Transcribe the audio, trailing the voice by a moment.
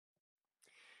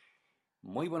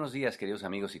Muy buenos días, queridos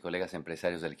amigos y colegas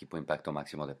empresarios del equipo Impacto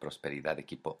Máximo de Prosperidad,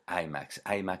 equipo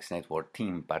IMAX Network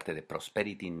Team, parte de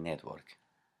Prosperity Network.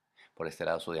 Por este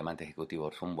lado, su diamante ejecutivo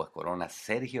rumbo a Corona,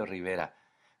 Sergio Rivera,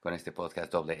 con este podcast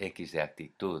doble X de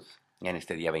actitud en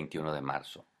este día 21 de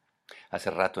marzo. Hace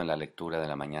rato en la lectura de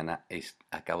la mañana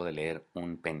acabo de leer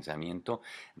un pensamiento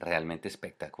realmente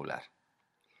espectacular.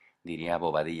 Diría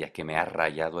Bobadilla que me ha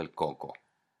rayado el coco.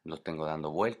 Lo tengo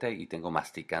dando vuelta y tengo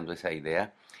masticando esa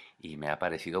idea y me ha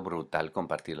parecido brutal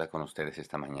compartirla con ustedes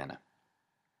esta mañana.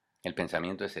 El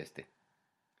pensamiento es este.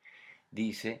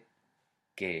 Dice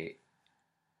que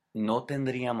no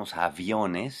tendríamos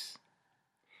aviones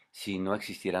si no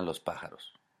existieran los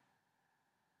pájaros.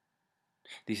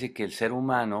 Dice que el ser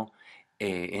humano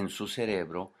en su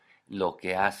cerebro lo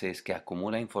que hace es que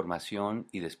acumula información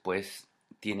y después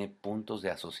tiene puntos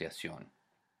de asociación.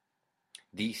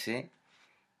 Dice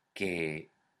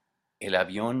que el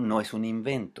avión no es un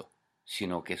invento,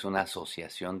 sino que es una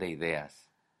asociación de ideas.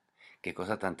 Qué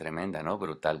cosa tan tremenda, ¿no?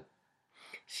 Brutal.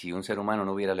 Si un ser humano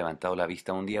no hubiera levantado la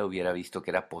vista un día, hubiera visto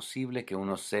que era posible que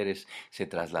unos seres se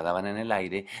trasladaban en el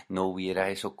aire, no hubiera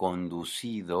eso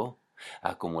conducido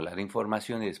a acumular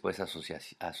información y después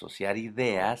asociar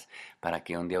ideas para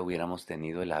que un día hubiéramos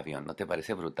tenido el avión. ¿No te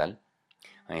parece brutal?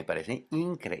 A mí me parece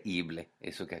increíble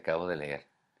eso que acabo de leer.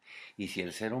 Y si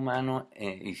el ser humano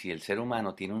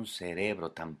tiene un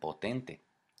cerebro tan potente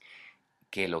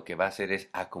que lo que va a hacer es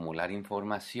acumular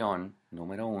información,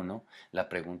 número uno, la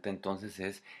pregunta entonces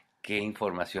es, ¿qué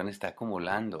información está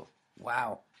acumulando?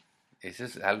 ¡Wow! Eso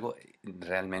es algo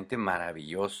realmente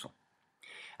maravilloso.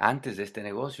 Antes de este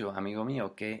negocio, amigo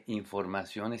mío, ¿qué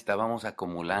información estábamos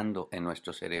acumulando en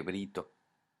nuestro cerebrito?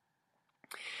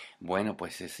 Bueno,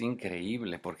 pues es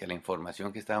increíble porque la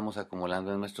información que estábamos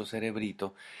acumulando en nuestro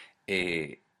cerebrito,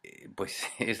 pues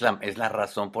es la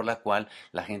razón por la cual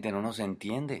la gente no nos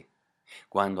entiende.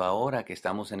 Cuando ahora que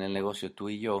estamos en el negocio tú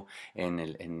y yo,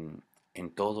 en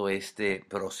todo este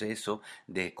proceso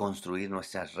de construir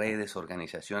nuestras redes,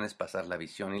 organizaciones, pasar la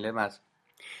visión y demás,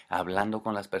 hablando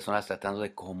con las personas, tratando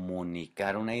de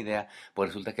comunicar una idea, pues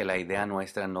resulta que la idea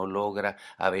nuestra no logra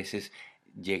a veces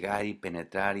llegar y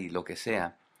penetrar y lo que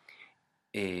sea,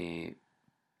 eh,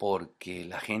 porque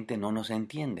la gente no nos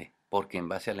entiende, porque en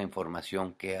base a la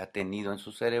información que ha tenido en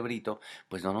su cerebrito,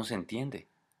 pues no nos entiende.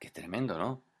 Qué tremendo,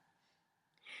 ¿no?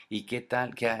 ¿Y qué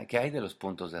tal? ¿Qué hay de los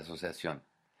puntos de asociación?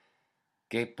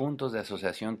 ¿Qué puntos de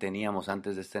asociación teníamos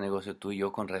antes de este negocio tú y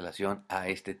yo con relación a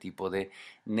este tipo de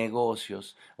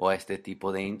negocios o a este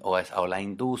tipo de o la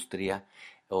industria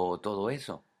o todo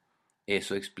eso?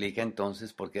 Eso explica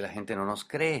entonces por qué la gente no nos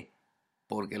cree,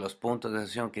 porque los puntos de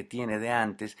asociación que tiene de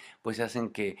antes pues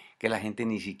hacen que la gente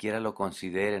ni siquiera lo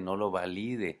considere, no lo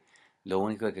valide. Lo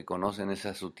único que conocen es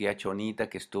a su tía Chonita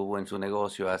que estuvo en su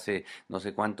negocio hace no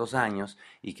sé cuántos años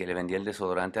y que le vendía el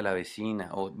desodorante a la vecina,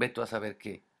 o ve tú a saber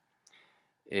qué.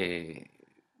 Eh,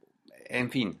 en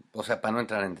fin, o sea, para no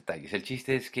entrar en detalles, el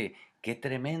chiste es que qué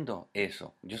tremendo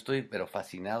eso. Yo estoy pero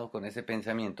fascinado con ese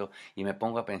pensamiento y me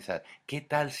pongo a pensar, ¿qué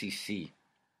tal si sí?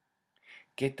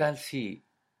 ¿Qué tal si,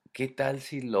 qué tal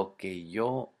si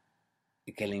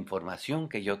que la información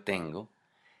que yo tengo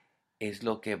es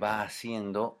lo que va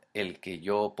haciendo el que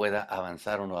yo pueda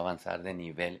avanzar o no avanzar de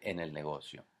nivel en el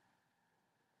negocio?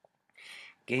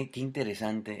 Qué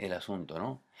interesante el asunto,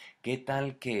 ¿no? ¿Qué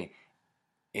tal que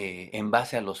en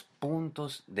base a los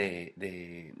puntos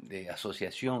de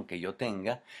asociación que yo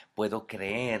tenga, puedo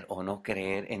creer o no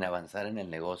creer en avanzar en el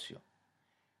negocio?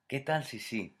 ¿Qué tal si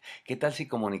sí? ¿Qué tal si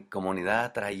comunidad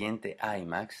atrayente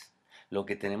IMAX, lo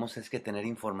que tenemos es que tener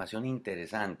información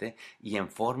interesante y en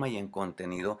forma y en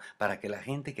contenido para que la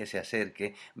gente que se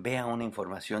acerque vea una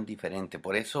información diferente?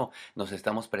 Por eso nos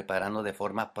estamos preparando de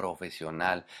forma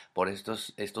profesional, por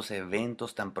estos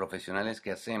eventos tan profesionales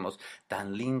que hacemos,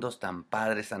 tan lindos, tan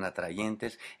padres, tan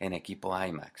atrayentes en equipo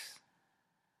IMAX.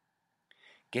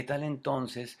 ¿Qué tal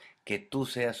entonces que tú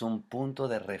seas un punto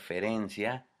de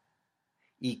referencia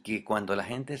y que cuando la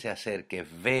gente se acerque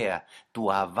vea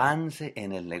tu avance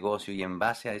en el negocio y en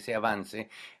base a ese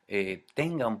avance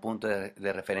tenga un punto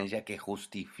de referencia que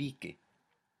justifique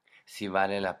si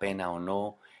vale la pena o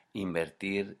no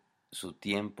invertir su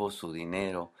tiempo, su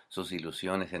dinero, sus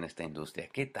ilusiones en esta industria?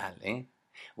 ¿Qué tal, eh?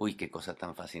 Uy, qué cosa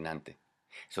tan fascinante.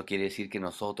 Eso quiere decir que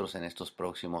nosotros en estos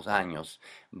próximos años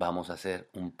vamos a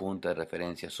ser un punto de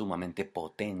referencia sumamente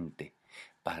potente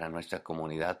para nuestra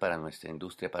comunidad, para nuestra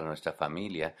industria, para nuestra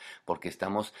familia, porque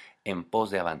estamos en pos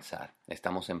de avanzar,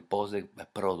 estamos en pos de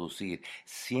producir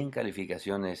 100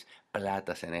 calificaciones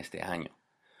platas en este año,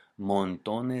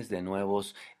 montones de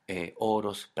nuevos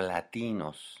oros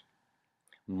platinos,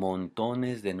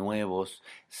 montones de nuevos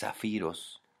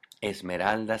zafiros,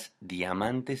 esmeraldas,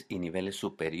 diamantes y niveles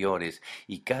superiores,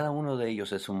 y cada uno de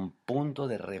ellos es un punto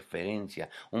de referencia,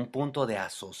 un punto de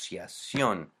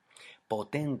asociación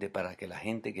potente para que la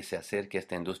gente que se acerque a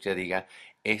esta industria diga,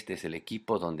 este es el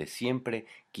equipo donde siempre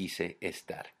quise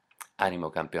estar.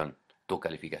 Ánimo, campeón. Tu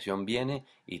calificación viene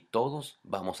y todos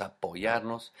vamos a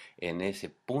apoyarnos en ese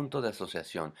punto de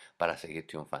asociación para seguir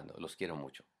triunfando. Los quiero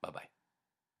mucho. Bye bye.